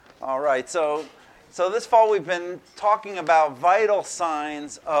All right, so this fall we've been talking about vital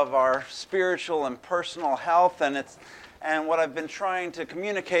signs of our spiritual and personal health, and what I've been trying to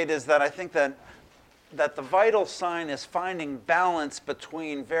communicate is that I think that the vital sign is finding balance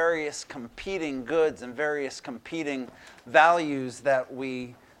between various competing goods and various competing values that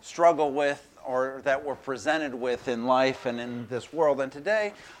we struggle with or that we're presented with in life and in this world. And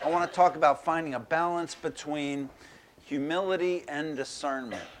today I want to talk about finding a balance between humility and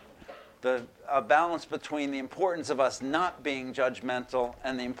discernment. A balance between the importance of us not being judgmental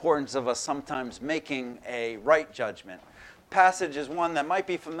and the importance of us sometimes making a right judgment. Passage is one that might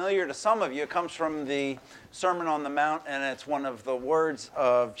be familiar to some of you. It comes from the Sermon on the Mount, and it's one of the words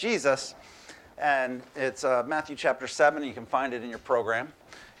of Jesus. And it's Matthew chapter 7. You can find it in your program.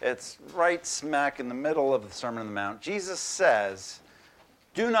 It's right smack in the middle of the Sermon on the Mount. Jesus says,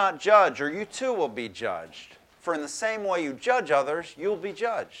 "Do not judge, or you too will be judged. For in the same way you judge others, you'll be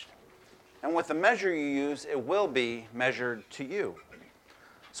judged. And with the measure you use, it will be measured to you.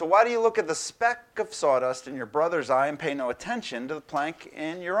 So why do you look at the speck of sawdust in your brother's eye and pay no attention to the plank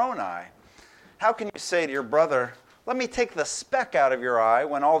in your own eye? How can you say to your brother, 'Let me take the speck out of your eye,'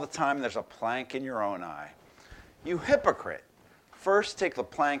 when all the time there's a plank in your own eye? You hypocrite! First take the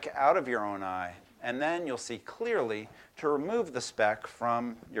plank out of your own eye, and then you'll see clearly to remove the speck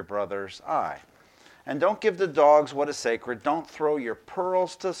from your brother's eye. And don't give to dogs what is sacred. Don't throw your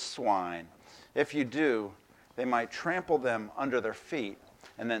pearls to swine. If you do, they might trample them under their feet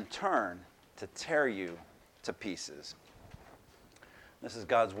and then turn to tear you to pieces." This is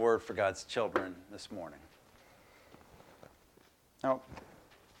God's word for God's children this morning. Now,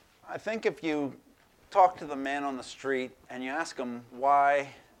 I think if you talk to the man on the street and you ask them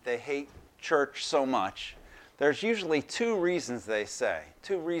why they hate church so much, there's usually two reasons they say,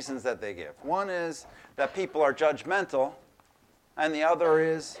 two reasons that they give. One is that people are judgmental, and the other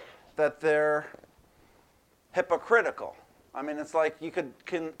is that they're hypocritical. I mean, it's like you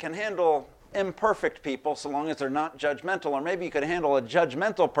can handle imperfect people so long as they're not judgmental, or maybe you could handle a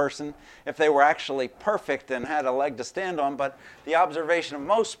judgmental person if they were actually perfect and had a leg to stand on. But the observation of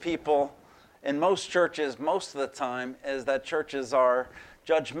most people in most churches most of the time is that churches are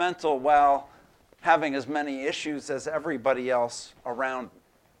judgmental while having as many issues as everybody else around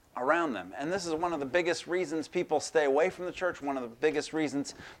them. And this is one of the biggest reasons people stay away from the church, one of the biggest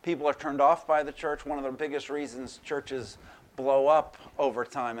reasons people are turned off by the church, one of the biggest reasons churches blow up over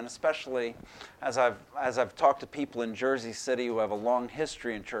time. And especially as I've talked to people in Jersey City who have a long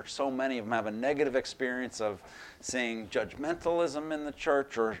history in church, so many of them have a negative experience of seeing judgmentalism in the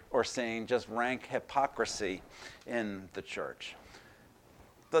church or seeing just rank hypocrisy in the church.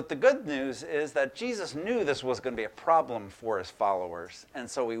 But the good news is that Jesus knew this was going to be a problem for his followers,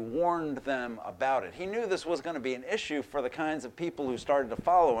 and so he warned them about it. He knew this was going to be an issue for the kinds of people who started to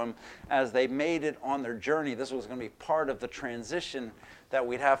follow him as they made it on their journey. This was going to be part of the transition that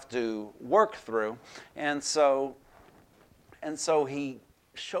we'd have to work through. And so he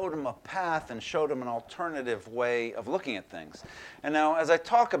showed them a path and showed them an alternative way of looking at things. And now, as I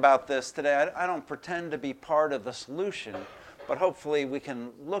talk about this today, I don't pretend to be part of the solution, but hopefully we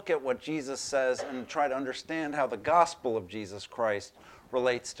can look at what Jesus says and try to understand how the gospel of Jesus Christ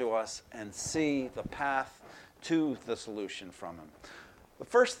relates to us and see the path to the solution from him. The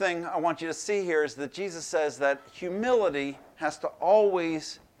first thing I want you to see here is that Jesus says that humility has to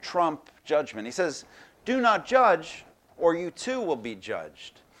always trump judgment. He says, "Do not judge, or you too will be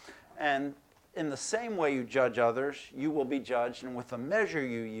judged. And in the same way you judge others, you will be judged, and with the measure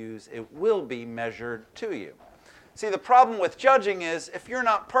you use, it will be measured to you." See, the problem with judging is if you're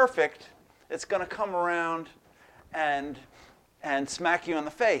not perfect, it's going to come around and smack you in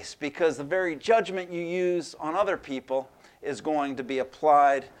the face, because the very judgment you use on other people is going to be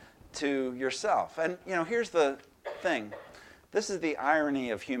applied to yourself. And, here's the thing. This is the irony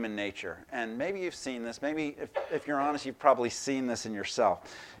of human nature. And maybe you've seen this. Maybe, if you're honest, you've probably seen this in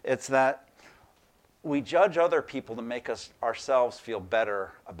yourself. It's that we judge other people to make ourselves feel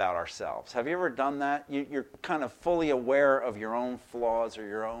better about ourselves. Have you ever done that? You're kind of fully aware of your own flaws or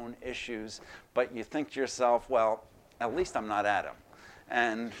your own issues, but you think to yourself, well, at least I'm not Adam.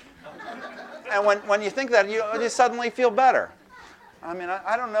 And when you think that, you suddenly feel better. I mean,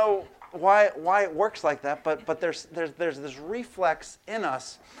 I don't know why it works like that, but there's this reflex in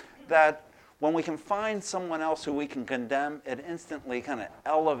us that when we can find someone else who we can condemn, it instantly kind of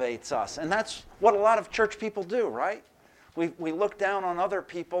elevates us. And that's what a lot of church people do, right? We look down on other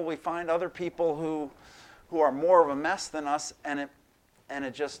people. We find other people who are more of a mess than us, and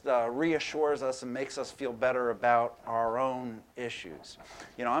it just reassures us and makes us feel better about our own issues.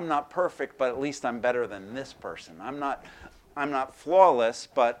 I'm not perfect, but at least I'm better than this person. I'm not I'm not flawless,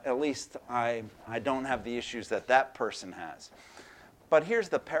 but at least I don't have the issues that that person has. But here's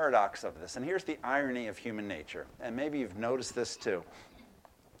the paradox of this, and here's the irony of human nature, and maybe you've noticed this too,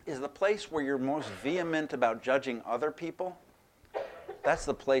 is the place where you're most vehement about judging other people, that's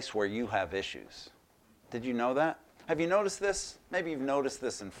the place where you have issues. Did you know that? Have you noticed this? Maybe you've noticed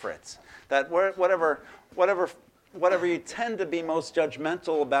this in Fritz, that whatever you tend to be most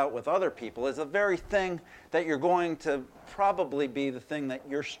judgmental about with other people is the very thing that you're going to probably be the thing that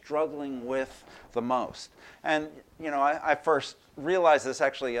you're struggling with the most. And, I first realized this,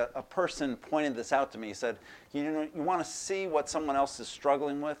 actually, a person pointed this out to me. He said, you want to see what someone else is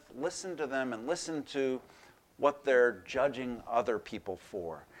struggling with? Listen to them and listen to what they're judging other people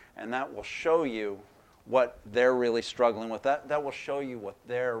for. And that will show you what they're really struggling with. That will show you what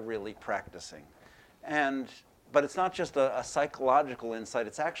they're really practicing. But it's not just a psychological insight.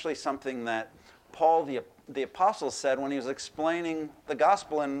 It's actually something that Paul the Apostle said when he was explaining the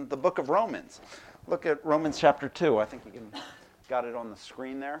gospel in the book of Romans. Look at Romans chapter 2. I think you got it on the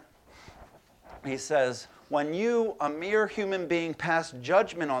screen there. He says, when you, a mere human being, pass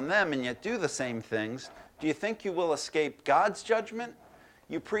judgment on them and yet do the same things, do you think you will escape God's judgment?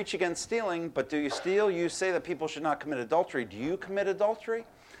 You preach against stealing, but do you steal? You say that people should not commit adultery. Do you commit adultery?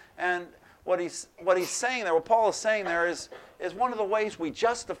 And what he's saying there, what Paul is saying there is one of the ways we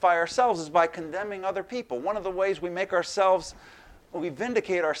justify ourselves is by condemning other people. One of the ways we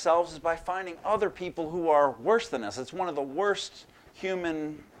vindicate ourselves is by finding other people who are worse than us. It's one of the worst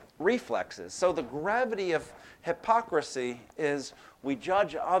human reflexes. So the gravity of hypocrisy is we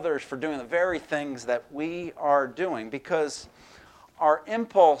judge others for doing the very things that we are doing because our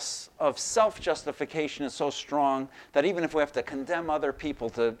impulse of self-justification is so strong that even if we have to condemn other people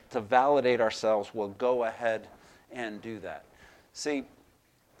to validate ourselves, we'll go ahead and do that. See,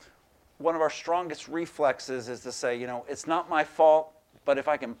 one of our strongest reflexes is to say, it's not my fault, but if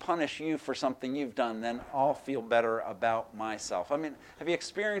I can punish you for something you've done, then I'll feel better about myself. I mean, have you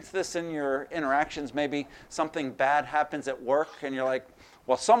experienced this in your interactions? Maybe something bad happens at work and you're like,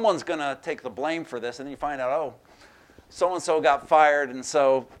 well, someone's going to take the blame for this, and then you find out, oh, so-and-so got fired, and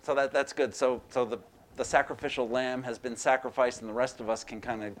so that's good. So the sacrificial lamb has been sacrificed, and the rest of us can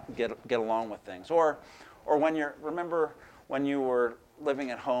kind of get along with things. Or remember when you were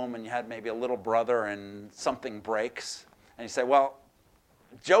living at home and you had maybe a little brother and something breaks, and you say, well,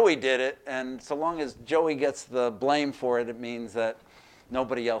 Joey did it, and so long as Joey gets the blame for it, it means that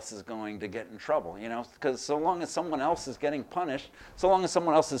nobody else is going to get in trouble, because so long as someone else is getting punished, so long as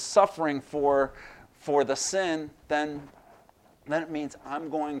someone else is suffering for the sin, then it means I'm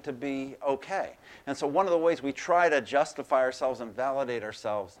going to be okay. And so one of the ways we try to justify ourselves and validate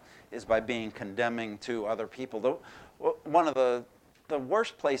ourselves is by being condemning to other people. One of the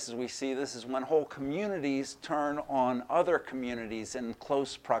worst places we see this is when whole communities turn on other communities in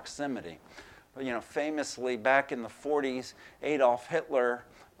close proximity. Famously, back in the 40s, Adolf Hitler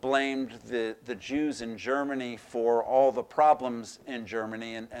blamed the Jews in Germany for all the problems in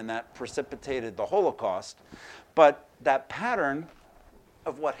Germany, and that precipitated the Holocaust. But that pattern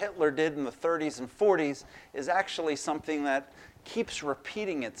of what Hitler did in the 30s and 40s is actually something that keeps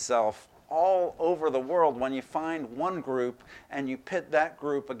repeating itself all over the world when you find one group and you pit that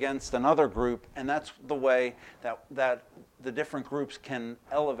group against another group, and that's the way that the different groups can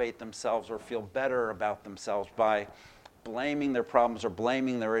elevate themselves or feel better about themselves by blaming their problems or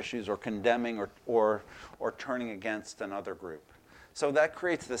blaming their issues or condemning or turning against another group. So that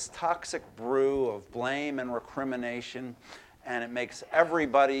creates this toxic brew of blame and recrimination, and it makes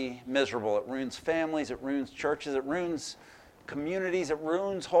everybody miserable. It ruins families, it ruins churches, it ruins communities, it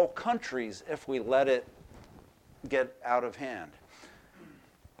ruins whole countries if we let it get out of hand.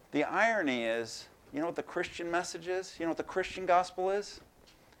 The irony is, you know what the Christian message is? You know what the Christian gospel is?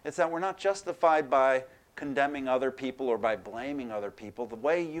 It's that we're not justified by condemning other people or by blaming other people. The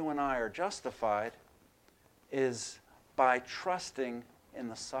way you and I are justified is by trusting in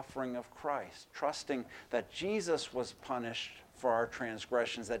the suffering of Christ, trusting that Jesus was punished for our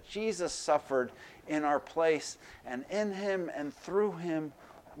transgressions, that Jesus suffered in our place, and in him and through him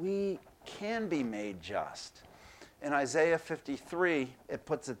we can be made just. In Isaiah 53, it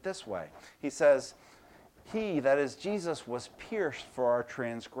puts it this way. He says, he, that is Jesus, was pierced for our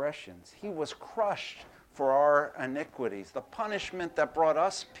transgressions. He was crushed for our iniquities. The punishment that brought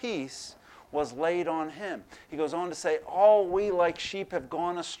us peace was laid on him. He goes on to say, all we like sheep have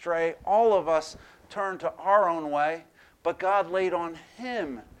gone astray. All of us turned to our own way, but God laid on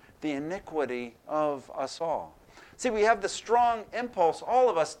him the iniquity of us all. See, we have the strong impulse, all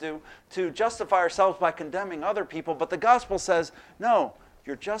of us do, to justify ourselves by condemning other people, but the gospel says, no,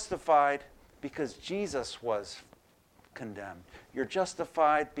 you're justified because Jesus was condemned. You're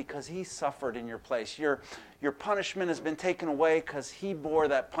justified because he suffered in your place. Your punishment has been taken away because he bore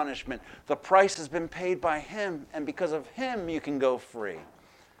that punishment. The price has been paid by him, and because of him you can go free.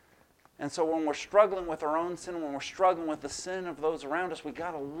 And so when we're struggling with our own sin, when we're struggling with the sin of those around us, we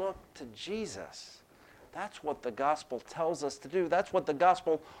got to look to Jesus. That's what the gospel tells us to do. That's what the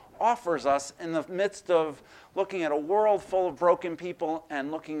gospel offers us in the midst of looking at a world full of broken people and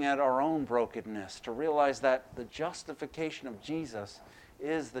looking at our own brokenness, to realize that the justification of Jesus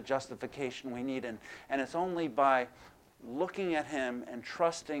is the justification we need. And it's only by looking at him and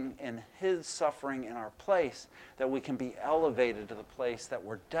trusting in his suffering in our place that we can be elevated to the place that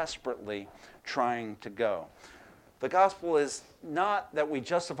we're desperately trying to go. The gospel is not that we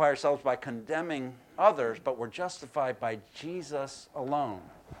justify ourselves by condemning others, but we're justified by Jesus alone.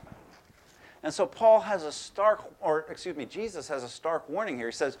 And so Jesus has a stark warning here.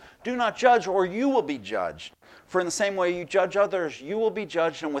 He says, do not judge or you will be judged. For in the same way you judge others, you will be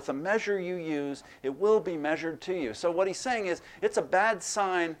judged, and with the measure you use, it will be measured to you. So what he's saying is, it's a bad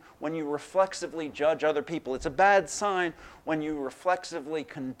sign when you reflexively judge other people. It's a bad sign when you reflexively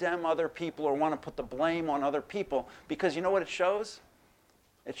condemn other people or want to put the blame on other people, because you know what it shows?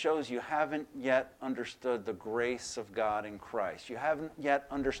 It shows you haven't yet understood the grace of God in Christ. You haven't yet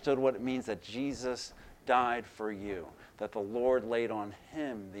understood what it means that Jesus died for you, that the Lord laid on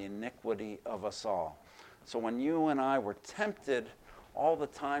him the iniquity of us all. So when you and I were tempted all the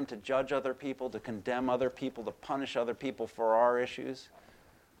time to judge other people, to condemn other people, to punish other people for our issues,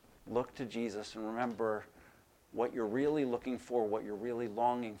 look to Jesus and remember what you're really looking for, what you're really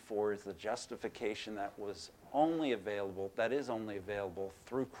longing for is the justification that is only available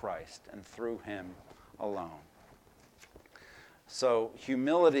through Christ and through him alone. So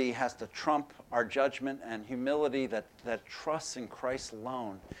humility has to trump our judgment, and humility that trusts in Christ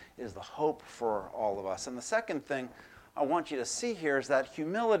alone is the hope for all of us. And the second thing I want you to see here is that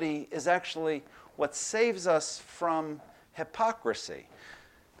humility is actually what saves us from hypocrisy.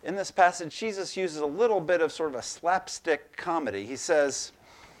 In this passage, Jesus uses a little bit of sort of a slapstick comedy. He says,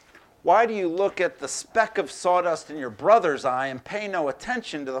 why do you look at the speck of sawdust in your brother's eye and pay no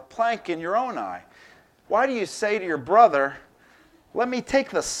attention to the plank in your own eye? Why do you say to your brother, let me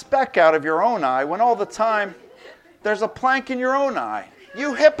take the speck out of your own eye, when all the time there's a plank in your own eye?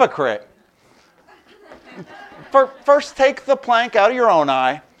 You hypocrite. First take the plank out of your own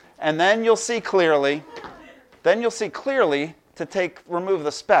eye, and then you'll see clearly. Then you'll see clearly to remove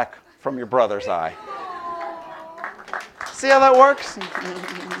the speck from your brother's eye. See how that works?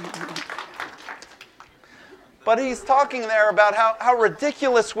 But he's talking there about how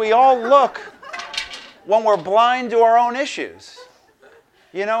ridiculous we all look when we're blind to our own issues.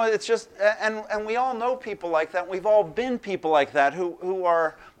 You know, it's just, and we all know people like that. We've all been people like that who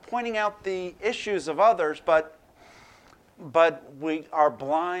are pointing out the issues of others, but we are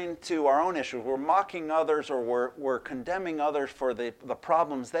blind to our own issues. We're mocking others, or we're condemning others for the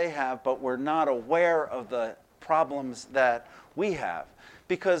problems they have, but we're not aware of the problems that we have.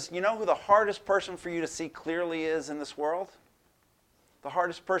 Because you know who the hardest person for you to see clearly is in this world? The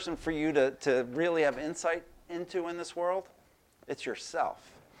hardest person for you to really have insight into in this world? It's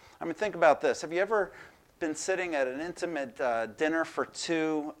yourself. I mean, think about this. Have you ever been sitting at an intimate dinner for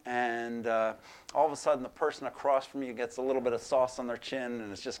two, and all of a sudden the person across from you gets a little bit of sauce on their chin,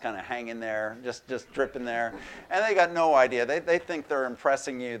 and it's just kind of hanging there, just dripping there, and they got no idea. They think they're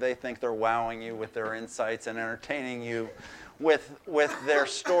impressing you. They think they're wowing you with their insights and entertaining you with their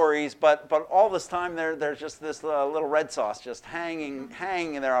stories, but all this time there's just this little red sauce just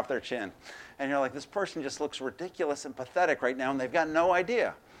hanging there off their chin. And you're like, this person just looks ridiculous and pathetic right now, and they've got no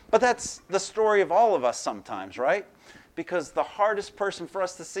idea. But that's the story of all of us sometimes, right? Because the hardest person for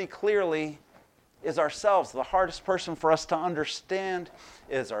us to see clearly is ourselves. The hardest person for us to understand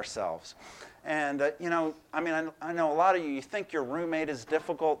is ourselves. And, I know a lot of you think your roommate is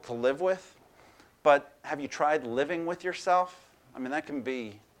difficult to live with, but have you tried living with yourself? I mean, that can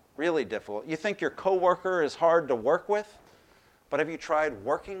be really difficult. You think your coworker is hard to work with, but have you tried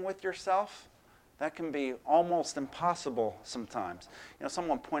working with yourself? That can be almost impossible sometimes. You know,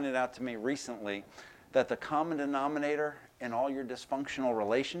 someone pointed out to me recently that the common denominator in all your dysfunctional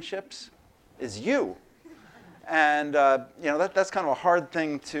relationships is you. And, that's kind of a hard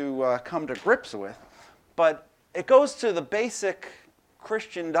thing to come to grips with. But it goes to the basic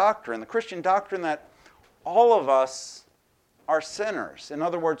Christian doctrine, the Christian doctrine that all of us are sinners. In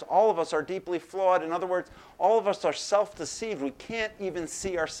other words, all of us are deeply flawed. In other words, all of us are self-deceived. We can't even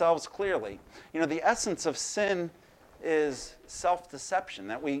see ourselves clearly. You know, the essence of sin is self-deception,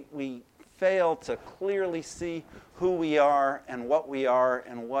 that we fail to clearly see who we are and what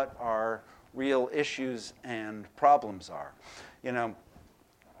our real issues and problems are. You know,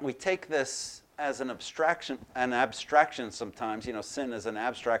 we take this as an abstraction sometimes. You know, sin is an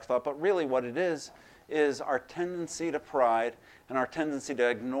abstract thought, but really what it is our tendency to pride and our tendency to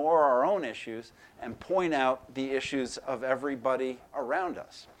ignore our own issues and point out the issues of everybody around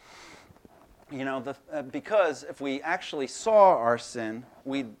us. You know, because if we actually saw our sin,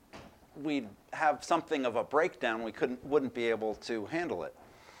 we'd have something of a breakdown. We wouldn't be able to handle it.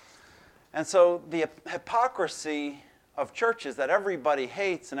 And so the hypocrisy of churches that everybody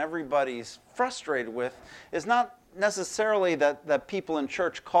hates and everybody's frustrated with is not necessarily that people in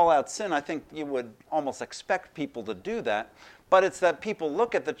church call out sin. I think you would almost expect people to do that. But it's that people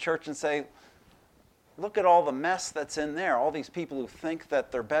look at the church and say, look at all the mess that's in there. All these people who think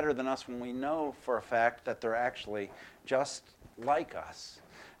that they're better than us when we know for a fact that they're actually just like us.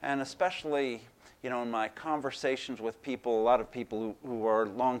 And especially, you know, in my conversations with people, a lot of people who are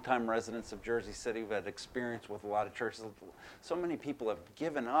longtime residents of Jersey City who've had experience with a lot of churches, so many people have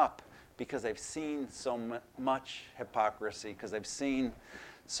given up because they've seen so much hypocrisy, because they've seen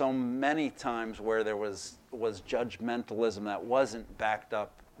so many times where there was judgmentalism that wasn't backed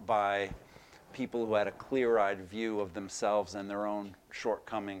up by people who had a clear-eyed view of themselves and their own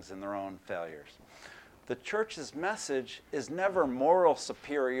shortcomings and their own failures. The church's message is never moral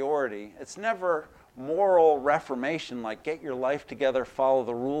superiority. It's never moral reformation, like get your life together, follow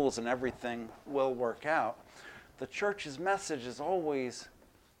the rules, and everything will work out. The church's message is always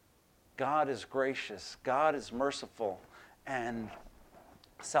God is gracious, God is merciful, and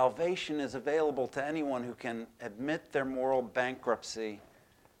salvation is available to anyone who can admit their moral bankruptcy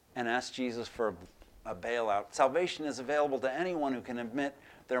and ask Jesus for a bailout. Salvation is available to anyone who can admit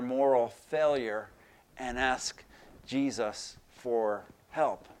their moral failure and ask Jesus for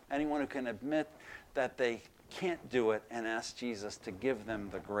help. Anyone who can admit that they can't do it and ask Jesus to give them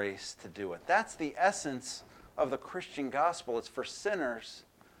the grace to do it. That's the essence of the Christian gospel. It's for sinners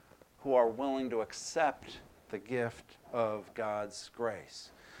who are willing to accept the gift of God's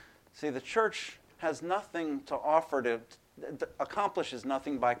grace. See, the church has nothing to offer accomplishes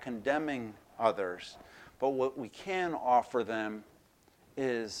nothing by condemning others, but what we can offer them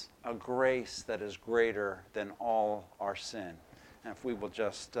is a grace that is greater than all our sin. And if we will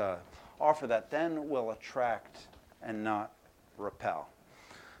just offer that, then we'll attract and not repel.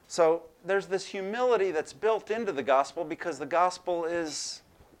 So there's this humility that's built into the gospel because the gospel is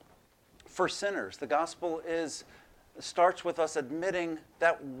for sinners. The gospel starts with us admitting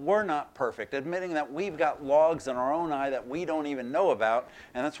that we're not perfect, admitting that we've got logs in our own eye that we don't even know about,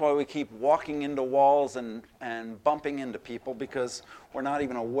 and that's why we keep walking into walls and bumping into people, because we're not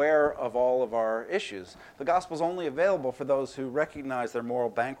even aware of all of our issues. The gospel is only available for those who recognize their moral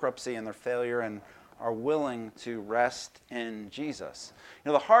bankruptcy and their failure and are willing to rest in Jesus. You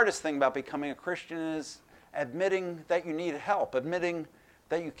know, the hardest thing about becoming a Christian is admitting that you need help, admitting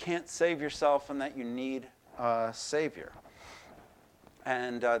that you can't save yourself and that you need Savior.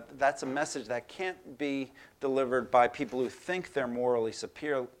 And that's a message that can't be delivered by people who think they're morally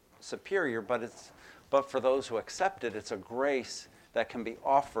superior, but for those who accept it, it's a grace that can be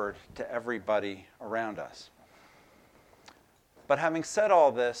offered to everybody around us. But having said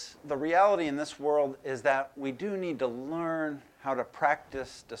all this, the reality in this world is that we do need to learn how to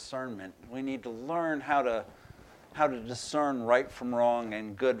practice discernment. We need to learn how to discern right from wrong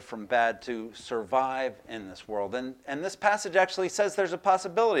and good from bad to survive in this world. And this passage actually says there's a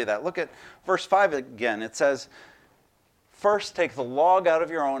possibility of that. Look at verse 5 again. It says, first take the log out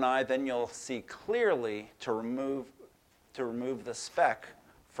of your own eye, then you'll see clearly to remove the speck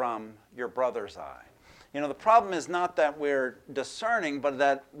from your brother's eye. You know, the problem is not that we're discerning, but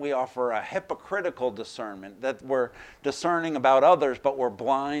that we offer a hypocritical discernment, that we're discerning about others, but we're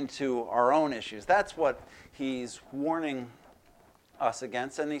blind to our own issues. That's what he's warning us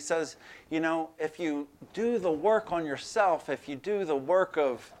against. And he says, you know, if you do the work on yourself, if you do the work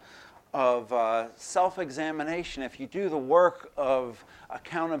of self-examination, if you do the work of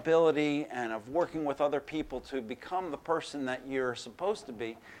accountability and of working with other people to become the person that you're supposed to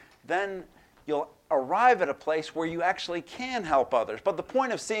be, then you'll arrive at a place where you actually can help others. But the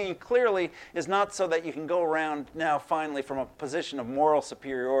point of seeing clearly is not so that you can go around now finally from a position of moral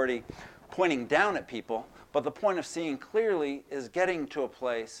superiority pointing down at people, but the point of seeing clearly is getting to a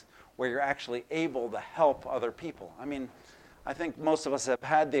place where you're actually able to help other people. I mean, I think most of us have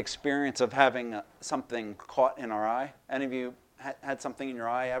had the experience of having something caught in our eye. Any of you had something in your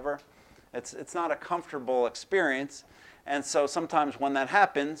eye ever? It's not a comfortable experience, and so sometimes when that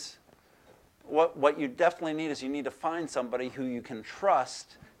happens, what you definitely need is you need to find somebody who you can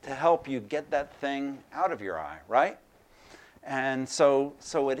trust to help you get that thing out of your eye, right? And so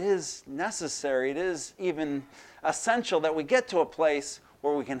it is necessary, it is even essential that we get to a place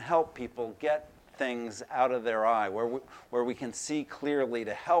where we can help people get things out of their eye, where we can see clearly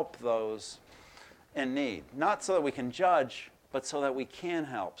to help those in need. Not so that we can judge, but so that we can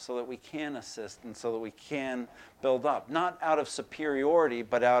help, so that we can assist, and so that we can build up. Not out of superiority,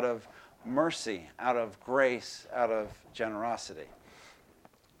 but out of mercy, out of grace, out of generosity.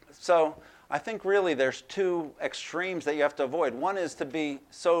 So I think really there's two extremes that you have to avoid. One is to be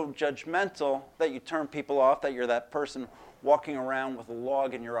so judgmental that you turn people off, that you're that person walking around with a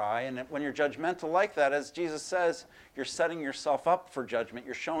log in your eye. And when you're judgmental like that, as Jesus says, you're setting yourself up for judgment.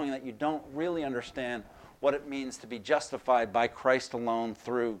 You're showing that you don't really understand what it means to be justified by Christ alone,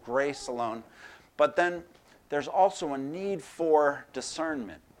 through grace alone. But then there's also a need for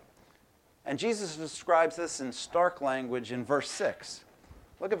discernment. And Jesus describes this in stark language in verse 6.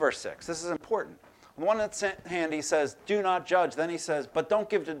 Look at verse 6. This is important. On the one hand, he says, do not judge. Then he says, but don't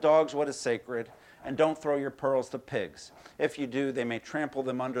give to dogs what is sacred, and don't throw your pearls to pigs. If you do, they may trample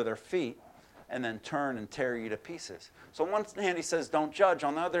them under their feet and then turn and tear you to pieces. So on one hand, he says, don't judge.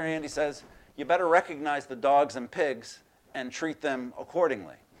 On the other hand, he says, you better recognize the dogs and pigs and treat them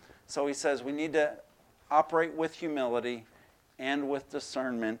accordingly. So he says we need to operate with humility and with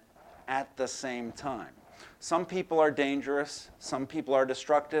discernment at the same time. Some people are dangerous. Some people are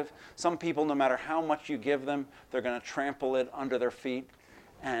destructive. Some people, no matter how much you give them, they're going to trample it under their feet.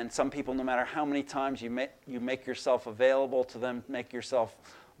 And some people, no matter how many times you make yourself available to them, make yourself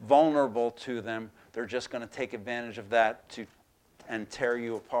vulnerable to them, they're just going to take advantage of that and tear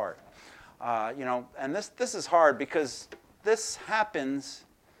you apart. And this is hard because this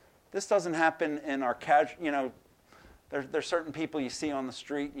doesn't happen in our casual, there's certain people you see on the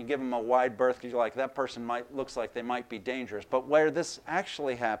street, and you give them a wide berth because you're like, that person looks like they might be dangerous. But where this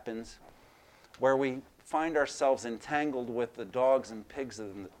actually happens, where we find ourselves entangled with the dogs and pigs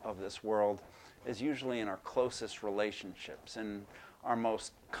of this world, is usually in our closest relationships, in our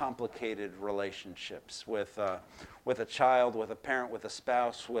most complicated relationships with a child, with a parent, with a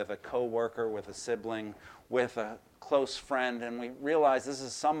spouse, with a coworker, with a sibling, with a close friend. And we realize this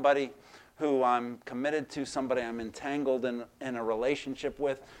is somebody who I'm committed to, somebody I'm entangled in a relationship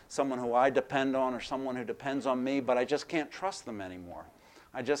with, someone who I depend on, or someone who depends on me, but I just can't trust them anymore.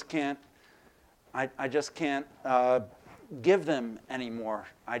 I just can't give them anymore.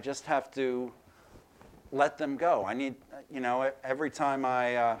 I just have to let them go. I need, every time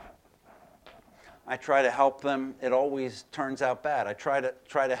I try to help them, it always turns out bad. I try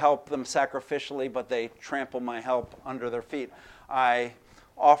to help them sacrificially, but they trample my help under their feet. I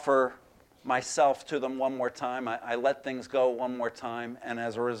offer myself to them one more time. I let things go one more time, and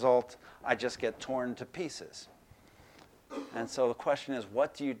as a result, I just get torn to pieces. And so the question is,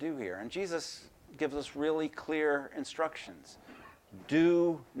 what do you do here? And Jesus gives us really clear instructions.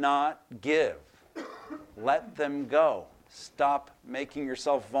 Do not give. Let them go. Stop making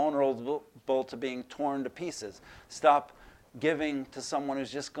yourself vulnerable to being torn to pieces. Stop giving to someone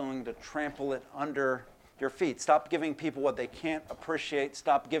who's just going to trample it under your feet. Stop giving people what they can't appreciate.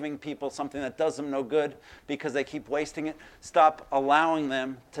 Stop giving people something that does them no good because they keep wasting it. Stop allowing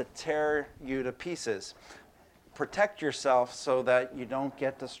them to tear you to pieces. Protect yourself so that you don't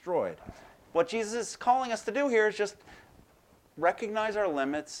get destroyed. What Jesus is calling us to do here is just recognize our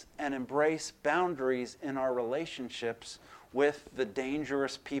limits and embrace boundaries in our relationships with the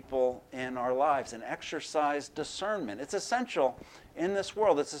dangerous people in our lives and exercise discernment. It's essential in this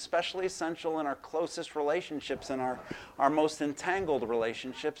world. It's especially essential in our closest relationships and our most entangled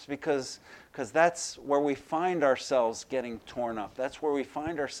relationships because that's where we find ourselves getting torn up. That's where we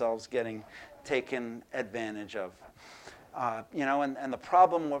find ourselves getting taken advantage of. And the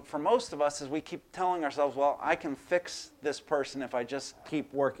problem for most of us is we keep telling ourselves, well, I can fix this person if I just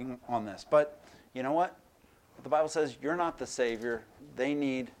keep working on this. But you know what? The Bible says you're not the Savior. They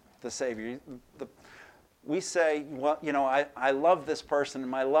need the Savior. We say, well, I love this person, and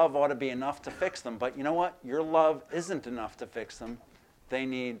my love ought to be enough to fix them. But you know what? Your love isn't enough to fix them. They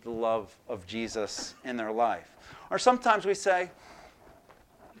need the love of Jesus in their life. Or sometimes we say,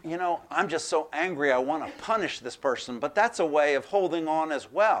 I'm just so angry I want to punish this person, but that's a way of holding on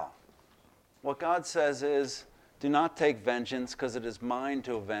as well. What God says is, do not take vengeance because it is mine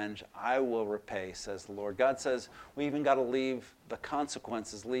to avenge. I will repay, says the Lord. God says we even got to leave the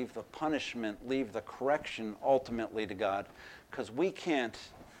consequences, leave the punishment, leave the correction ultimately to God because we can't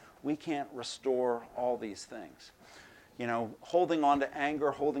restore all these things. Holding on to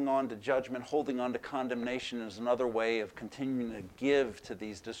anger, holding on to judgment, holding on to condemnation is another way of continuing to give to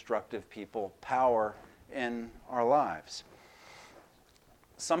these destructive people power in our lives.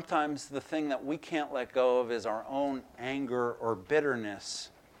 sometimes the thing that we can't let go of is our own anger or bitterness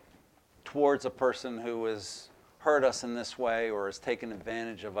towards a person who has hurt us in this way or has taken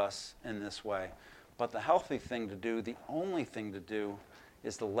advantage of us in this way. But the healthy thing to do, the only thing to do,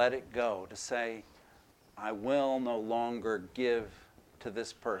 is to let it go, to say, I will no longer give to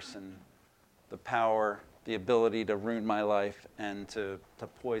this person the power, the ability to ruin my life and to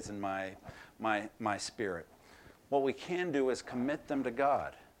poison my spirit. What we can do is commit them to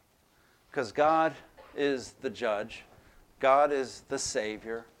God, because God is the judge, God is the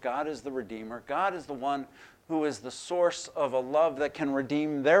Savior, God is the Redeemer, God is the one who is the source of a love that can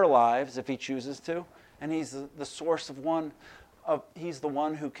redeem their lives if He chooses to, and He's the source of He's the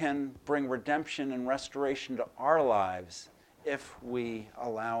one who can bring redemption and restoration to our lives if we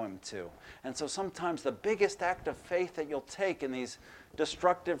allow Him to. And so sometimes the biggest act of faith that you'll take in these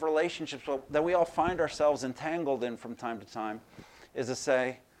destructive relationships that we all find ourselves entangled in from time to time is to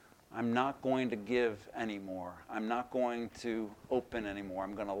say, I'm not going to give anymore. I'm not going to open anymore.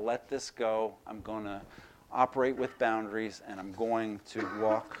 I'm going to let this go. I'm going to operate with boundaries, and I'm going to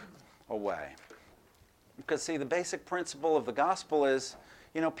walk away. Because, see, the basic principle of the gospel is,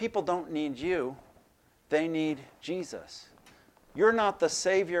 people don't need you. They need Jesus. You're not the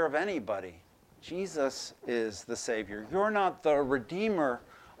Savior of anybody. Jesus is the Savior. You're not the Redeemer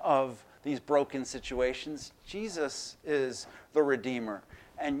of these broken situations. Jesus is the Redeemer.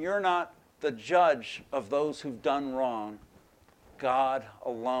 And you're not the judge of those who've done wrong. God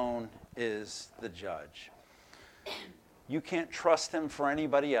alone is the judge. You can't trust Him for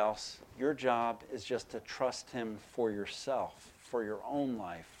anybody else. Your job is just to trust Him for yourself, for your own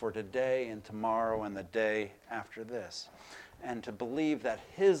life, for today and tomorrow and the day after this. And to believe that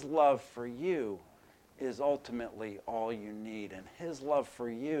His love for you is ultimately all you need. And His love for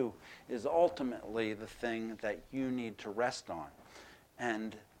you is ultimately the thing that you need to rest on.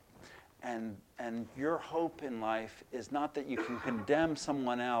 And your hope in life is not that you can condemn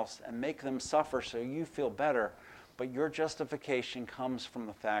someone else and make them suffer so you feel better, but your justification comes from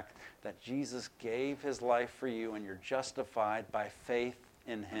the fact that Jesus gave His life for you, and you're justified by faith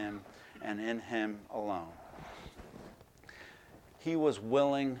in Him and in Him alone. He was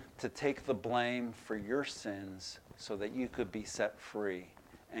willing to take the blame for your sins so that you could be set free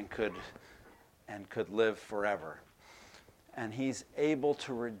and could live forever. And He's able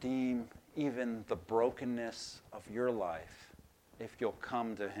to redeem even the brokenness of your life if you'll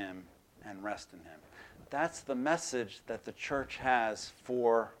come to Him and rest in Him. That's the message that the church has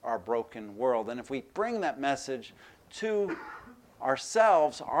for our broken world. And if we bring that message to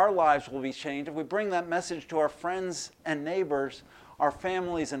ourselves, our lives will be changed. If we bring that message to our friends and neighbors, our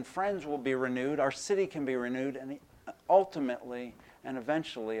families and friends will be renewed, our city can be renewed, and ultimately and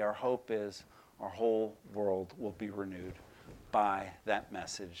eventually our hope is our whole world will be renewed by that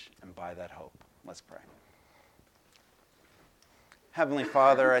message and by that hope. Let's pray. Heavenly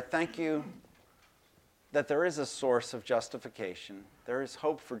Father, I thank You that there is a source of justification. There is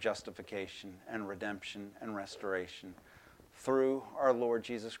hope for justification and redemption and restoration through our Lord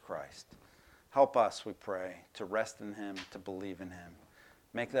Jesus Christ. Help us, we pray, to rest in Him, to believe in Him.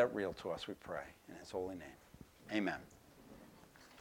 Make that real to us, we pray. In His holy name, amen.